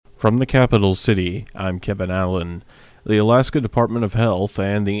From the capital city, I'm Kevin Allen. The Alaska Department of Health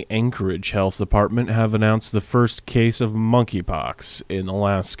and the Anchorage Health Department have announced the first case of monkeypox in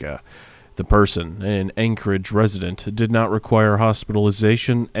Alaska. The person, an Anchorage resident, did not require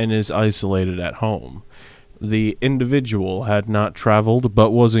hospitalization and is isolated at home. The individual had not traveled but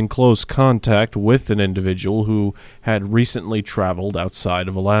was in close contact with an individual who had recently traveled outside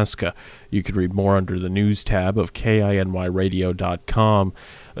of Alaska. You could read more under the news tab of KINYradio.com.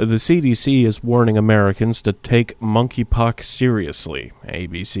 The CDC is warning Americans to take monkeypox seriously.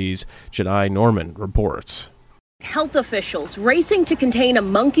 ABC's Jedi Norman reports. Health officials racing to contain a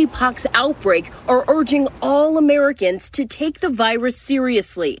monkeypox outbreak are urging all Americans to take the virus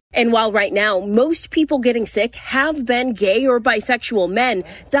seriously. And while right now most people getting sick have been gay or bisexual men,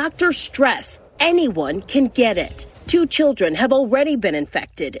 doctors stress anyone can get it. 2 children have already been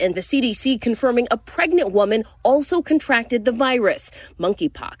infected, and the CDC confirming a pregnant woman also contracted the virus.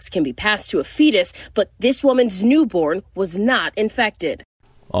 Monkeypox can be passed to a fetus, but this woman's newborn was not infected.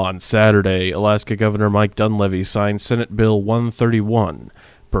 On Saturday, Alaska Governor Mike Dunleavy signed Senate Bill 131,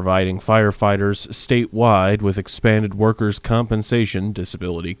 providing firefighters statewide with expanded workers' compensation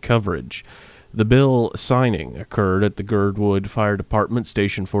disability coverage. The bill signing occurred at the Girdwood Fire Department,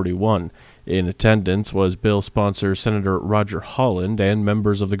 Station 41. In attendance was bill sponsor Senator Roger Holland and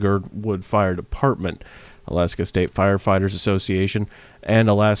members of the Girdwood Fire Department, Alaska State Firefighters Association, and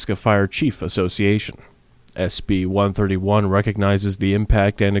Alaska Fire Chief Association. SB 131 recognizes the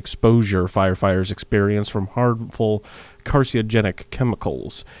impact and exposure firefighters experience from harmful carcinogenic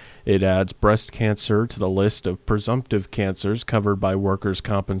chemicals. It adds breast cancer to the list of presumptive cancers covered by workers'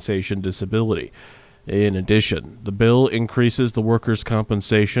 compensation disability. In addition, the bill increases the workers'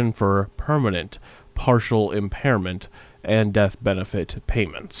 compensation for permanent, partial impairment, and death benefit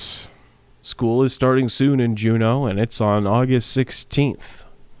payments. School is starting soon in Juneau, and it's on August 16th.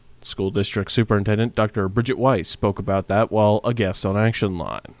 School District Superintendent Dr. Bridget Weiss spoke about that while a guest on Action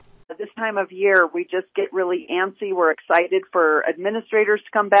Line. This time of year, we just get really antsy. We're excited for administrators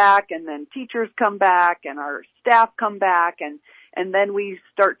to come back, and then teachers come back, and our staff come back, and then we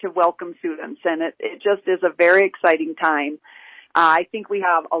start to welcome students, and it just is a very exciting time. I think we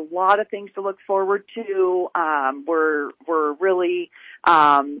have a lot of things to look forward to. We're really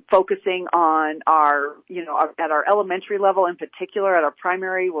focusing on at our elementary level in particular, at our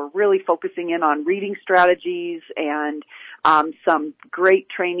primary, we're really focusing in on reading strategies and some great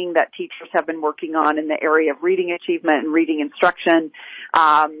training that teachers have been working on in the area of reading achievement and reading instruction,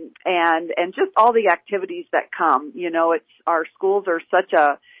 and just all the activities that come. Our schools are such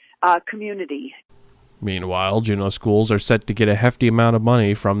a community. Meanwhile, Juneau schools are set to get a hefty amount of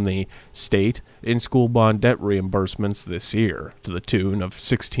money from the state in school bond debt reimbursements this year, to the tune of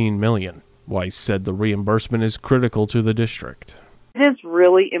 $16 million. Weiss said the reimbursement is critical to the district. It is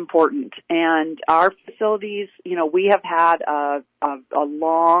really important, and our facilities, we have had a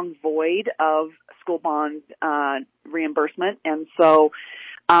long void of school bond reimbursement, and so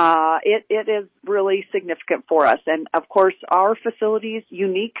it is really significant for us. And of course, our facilities,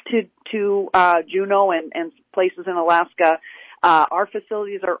 unique to Juneau and places in Alaska, our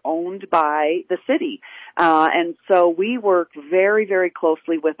facilities are owned by the city. And so we work very, very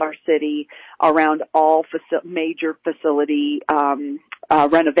closely with our city around all major facility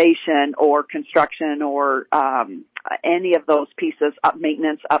renovation or construction or any of those pieces,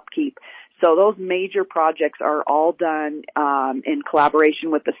 maintenance, upkeep. So those major projects are all done in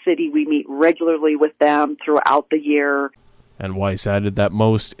collaboration with the city. We meet regularly with them throughout the year. And Weiss added that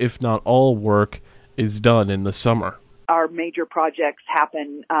most, if not all, work is done in the summer. Our major projects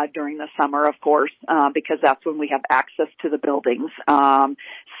happen during the summer, of course, because that's when we have access to the buildings.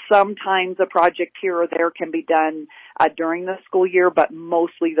 Sometimes a project here or there can be done during the school year, but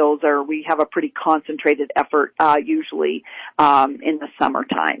mostly we have a pretty concentrated effort usually in the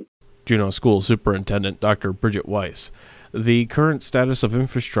summertime. Juneau School Superintendent Dr. Bridget Weiss. The current status of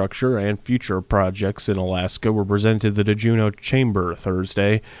infrastructure and future projects in Alaska were presented to the Juneau Chamber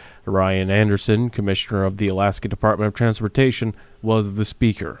Thursday. Ryan Anderson, Commissioner of the Alaska Department of Transportation, was the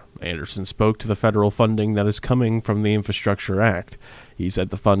speaker. Anderson spoke to the federal funding that is coming from the Infrastructure Act. He said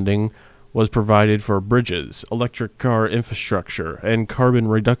the funding was provided for bridges, electric car infrastructure, and carbon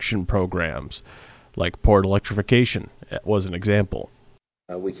reduction programs, like port electrification was an example.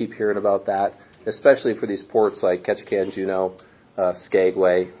 We keep hearing about that, especially for these ports like Ketchikan, Juneau,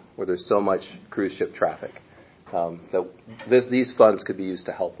 Skagway, where there's so much cruise ship traffic. So these funds could be used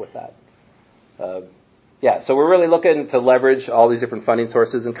to help with that. So we're really looking to leverage all these different funding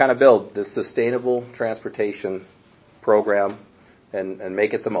sources and kind of build this sustainable transportation program and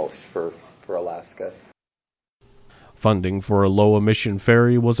make it the most for Alaska. Funding for a low-emission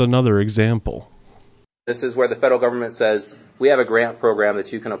ferry was another example. This is where the federal government says, we have a grant program that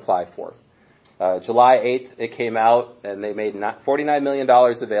you can apply for. July 8th, it came out, and they made $49 million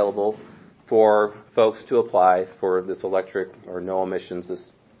available for folks to apply for this electric or no emissions,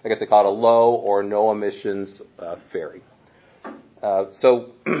 this, I guess they call it a low or no emissions ferry.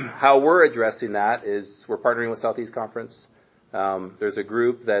 So how we're addressing that is we're partnering with Southeast Conference. There's a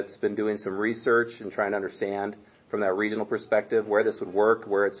group that's been doing some research and trying to understand from that regional perspective where this would work,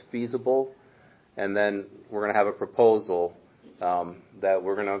 where it's feasible, and then we're going to have a proposal that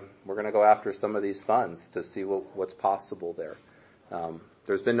we're going to go after some of these funds to see what's possible there.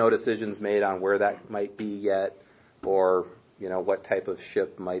 There's been no decisions made on where that might be yet, or what type of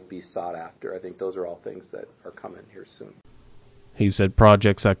ship might be sought after. I think those are all things that are coming here soon. He said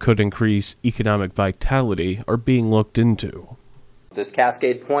projects that could increase economic vitality are being looked into. This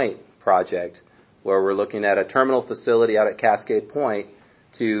Cascade Point project, where we're looking at a terminal facility out at Cascade Point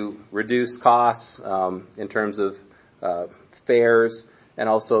to reduce costs in terms of fares and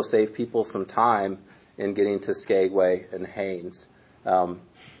also save people some time in getting to Skagway and Haines.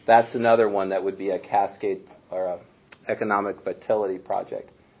 That's another one that would be a Cascade or a economic vitality project.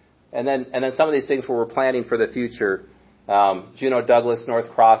 And then some of these things where we're planning for the future, Juneau Douglas North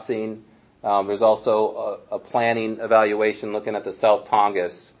Crossing. There's also a planning evaluation looking at the South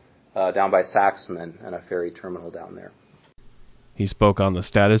Tongass down by Saxman and a ferry terminal down there. He spoke on the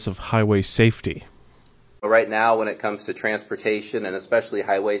status of highway safety. Right now, when it comes to transportation and especially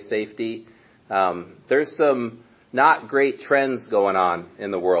highway safety, there's some not great trends going on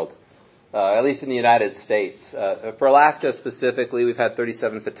in the world, at least in the United States. For Alaska specifically, we've had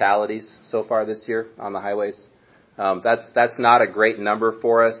 37 fatalities so far this year on the highways. That's not a great number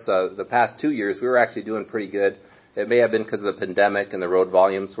for us. The past 2 years, we were actually doing pretty good. It may have been because of the pandemic and the road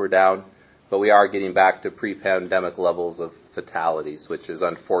volumes were down, but we are getting back to pre-pandemic levels of fatalities, which is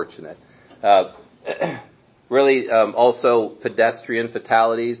unfortunate. Really, also pedestrian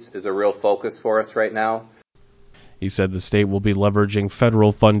fatalities is a real focus for us right now. He said the state will be leveraging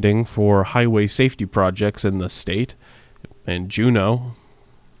federal funding for highway safety projects in the state. And Juneau,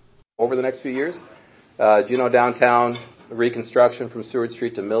 over the next few years, Juneau downtown reconstruction from Seward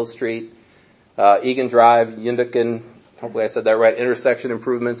Street to Mill Street, Egan Drive, Yundikin, hopefully I said that right, intersection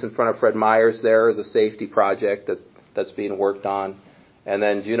improvements in front of Fred Meyer's there is a safety project that's being worked on. And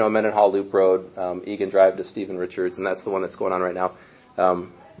then Juneau Mendenhall Loop Road, Egan Drive to Stephen Richards, and that's the one that's going on right now.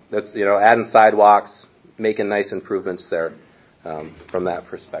 That's adding sidewalks, making nice improvements there from that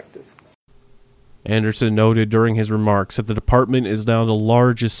perspective. Anderson noted during his remarks that the department is now the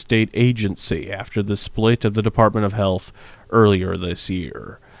largest state agency after the split of the Department of Health earlier this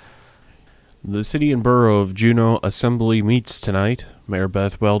year. The City and Borough of Juneau Assembly meets tonight. Mayor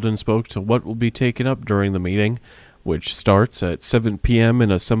Beth Weldon spoke to what will be taken up during the meeting, which starts at 7 p.m.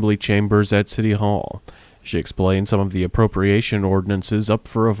 in Assembly Chambers at City Hall. She explained some of the appropriation ordinances up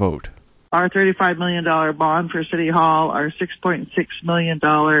for a vote. Our $35 million bond for City Hall, our $6.6 million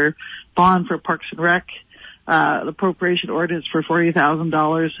bond for Parks and Rec, the appropriation ordinance for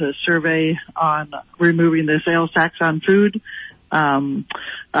 $40,000, a survey on removing the sales tax on food,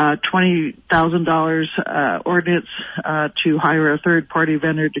 $20,000 ordinance to hire a third-party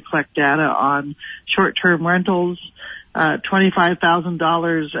vendor to collect data on short-term rentals,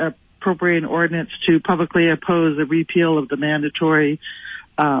 $25,000 appropriating ordinance to publicly oppose the repeal of the mandatory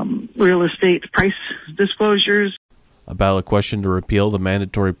real estate price disclosures. A ballot question to repeal the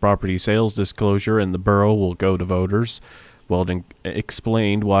mandatory property sales disclosure in the borough will go to voters. Weldon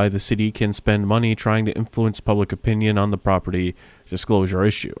explained why the city can spend money trying to influence public opinion on the property disclosure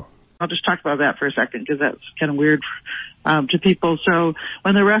issue. I'll just talk about that for a second because that's kind of weird to people. So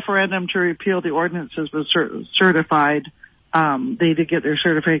when the referendum to repeal the ordinances was certified, they did get their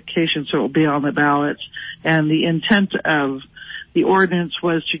certification, so it will be on the ballot. And the intent of the ordinance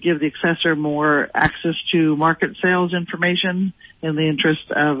was to give the assessor more access to market sales information in the interest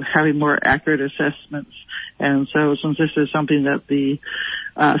of having more accurate assessments. And so since this is something that the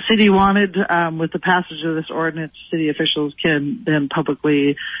city wanted, with the passage of this ordinance, city officials can then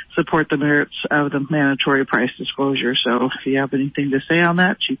publicly support the merits of the mandatory price disclosure. So if you have anything to say on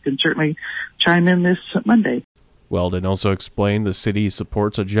that, you can certainly chime in this Monday. Weldon also explained the city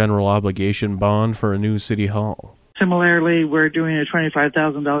supports a general obligation bond for a new city hall. Similarly, we're doing a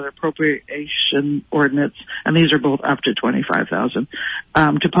 $25,000 appropriation ordinance, and these are both up to $25,000,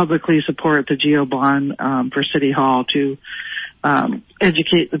 to publicly support the GO bond for City Hall to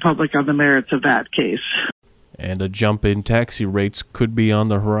educate the public on the merits of that case. And a jump in taxi rates could be on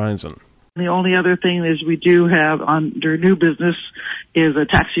the horizon. The only other thing is we do have under new business is a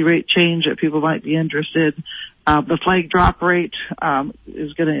taxi rate change that people might be interested. The flag drop rate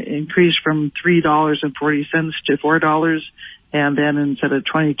is going to increase from $3.40 to $4, and then instead of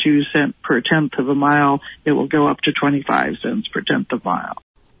 22 cents per tenth of a mile, it will go up to 25 cents per tenth of a mile.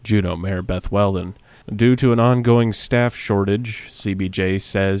 Juneau Mayor Beth Weldon. Due to an ongoing staff shortage, CBJ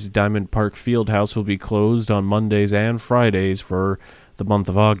says Diamond Park Fieldhouse will be closed on Mondays and Fridays for the month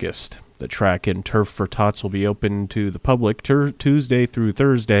of August. The track and turf for Tots will be open to the public Tuesday through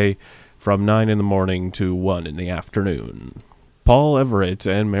Thursday from 9 in the morning to 1 in the afternoon. Paul Everitt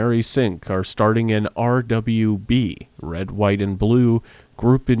and Mary Synk are starting an RWB, Red, White, and Blue,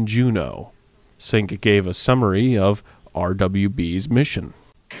 group in Juneau. Synk gave a summary of RWB's mission.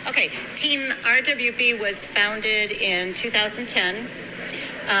 Okay, Team RWB was founded in 2010,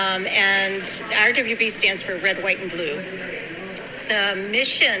 and RWB stands for Red, White, and Blue. The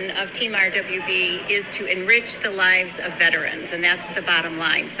mission of Team RWB is to enrich the lives of veterans, and that's the bottom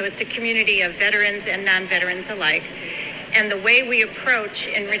line. So it's a community of veterans and non-veterans alike. And the way we approach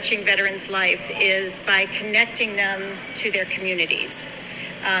enriching veterans' life is by connecting them to their communities.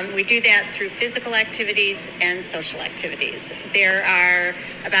 We do that through physical activities and social activities. There are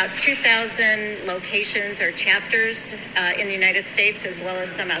about 2,000 locations or chapters in the United States, as well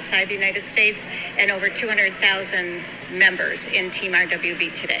as some outside the United States, and over 200,000 members in Team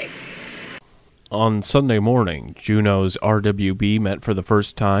RWB today. On Sunday morning, Juneau's RWB met for the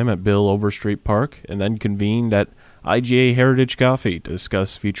first time at Bill Overstreet Park and then convened at IGA Heritage Coffee to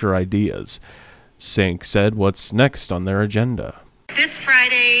discuss future ideas. Synk said what's next on their agenda. This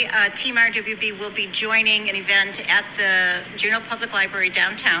Friday, Team RWB will be joining an event at the Juneau Public Library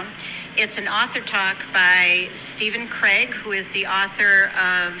downtown. It's an author talk by Stephen Craig, who is the author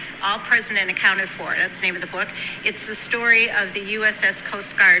of All Present and Accounted For. That's the name of the book. It's the story of the USS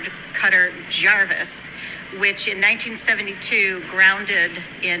Coast Guard cutter Jarvis, which in 1972 grounded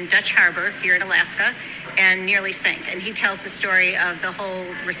in Dutch Harbor here in Alaska and nearly sank. And he tells the story of the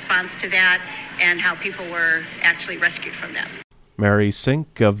whole response to that and how people were actually rescued from that. Mary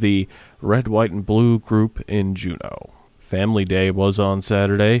Synk of the Red, White, and Blue group in Juneau. Family Day was on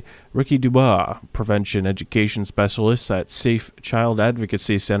Saturday. Ricky Dubois, Prevention Education Specialist at Safe Child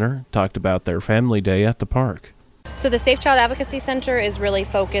Advocacy Center, talked about their Family Day at the park. So the Safe Child Advocacy Center is really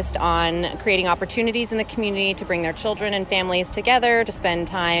focused on creating opportunities in the community to bring their children and families together to spend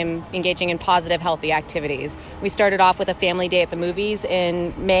time engaging in positive, healthy activities. We started off with a Family Day at the movies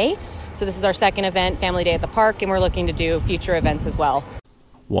in May. So this is our second event, Family Day at the Park, and we're looking to do future events as well.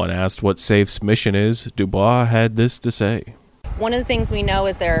 When asked what SAFE's mission is, Dubois had this to say. One of the things we know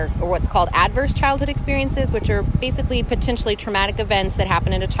is there are what's called adverse childhood experiences, which are basically potentially traumatic events that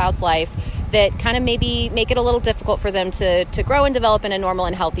happen in a child's life that kind of maybe make it a little difficult for them to grow and develop in a normal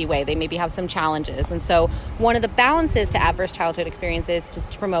and healthy way. They maybe have some challenges. And so one of the balances to adverse childhood experiences is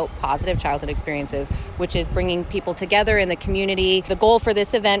to promote positive childhood experiences, which is bringing people together in the community. The goal for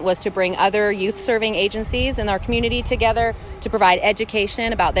this event was to bring other youth-serving agencies in our community together to provide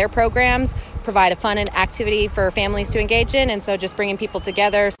education about their programs, provide a fun and activity for families to engage in, and so just bringing people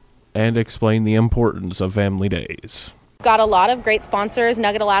together. And explain the importance of family days. Got a lot of great sponsors.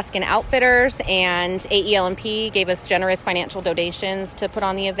 Nugget Alaskan Outfitters and AELMP gave us generous financial donations to put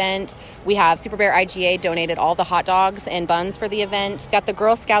on the event. We have Super Bear IGA donated all the hot dogs and buns for the event. Got the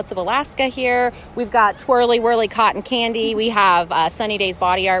Girl Scouts of Alaska here. We've got Twirly Whirly Cotton Candy. We have Sunny Days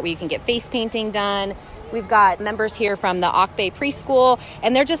Body Art where you can get face painting done. We've got members here from the Auk Bay Preschool,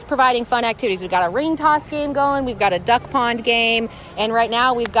 and they're just providing fun activities. We've got a ring toss game going, we've got a duck pond game, and right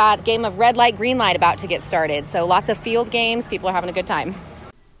now we've got a game of red light, green light about to get started. So lots of field games. People are having a good time.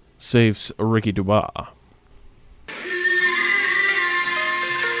 Safe's Ricky Dubois.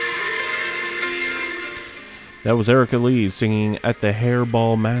 That was Erica Lee singing at the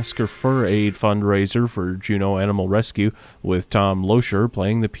Hairball Masq-Fur-Ade fundraiser for Juneau Animal Rescue with Tom Loescher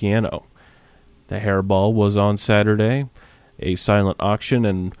playing the piano. The Hairball was on Saturday. A silent auction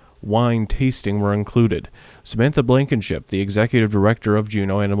and wine tasting were included. Samantha Blankenship, the executive director of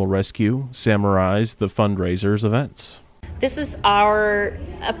Juneau Animal Rescue, summarized the fundraiser's events. This is our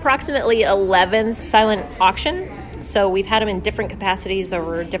approximately 11th silent auction. So we've had them in different capacities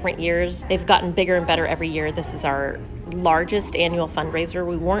over different years. They've gotten bigger and better every year. This is our largest annual fundraiser.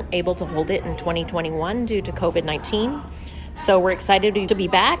 We weren't able to hold it in 2021 due to COVID-19. So we're excited to be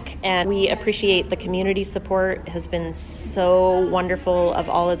back, and we appreciate the community support. It has been so wonderful of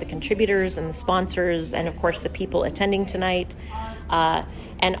all of the contributors and the sponsors and, of course, the people attending tonight.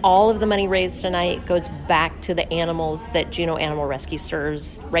 And all of the money raised tonight goes back to the animals that Juneau Animal Rescue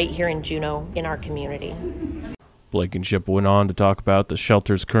serves right here in Juneau in our community. Blankenship went on to talk about the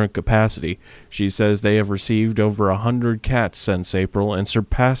shelter's current capacity. She says they have received over 100 cats since April and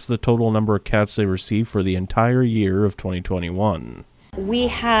surpassed the total number of cats they received for the entire year of 2021. We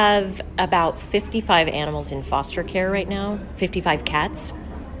have about 55 animals in foster care right now, 55 cats.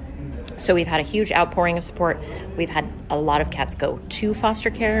 So we've had a huge outpouring of support. We've had a lot of cats go to foster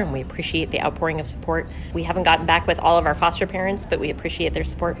care, and we appreciate the outpouring of support. We haven't gotten back with all of our foster parents, but we appreciate their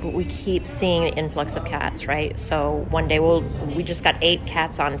support. But we keep seeing the influx of cats, right? So one day we just got 8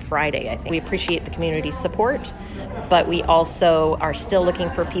 cats on Friday, I think. We appreciate the community's support, but we also are still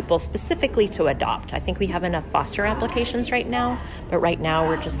looking for people specifically to adopt. I think we have enough foster applications right now, but right now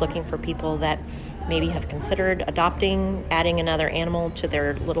we're just looking for people that maybe have considered adopting, adding another animal to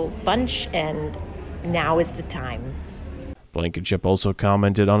their little bunch, and now is the time. Blankenship also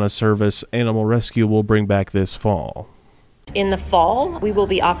commented on a service Animal Rescue will bring back this fall. In the fall, we will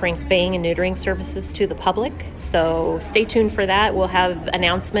be offering spaying and neutering services to the public, so stay tuned for that. We'll have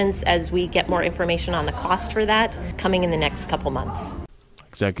announcements as we get more information on the cost for that coming in the next couple months.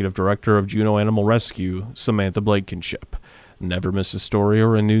 Executive Director of Juneau Animal Rescue, Samantha Blankenship. Never miss a story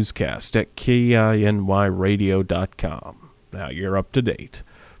or a newscast at KINYradio.com. Now you're up to date.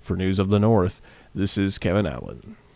 For News of the North, this is Kevin Allen.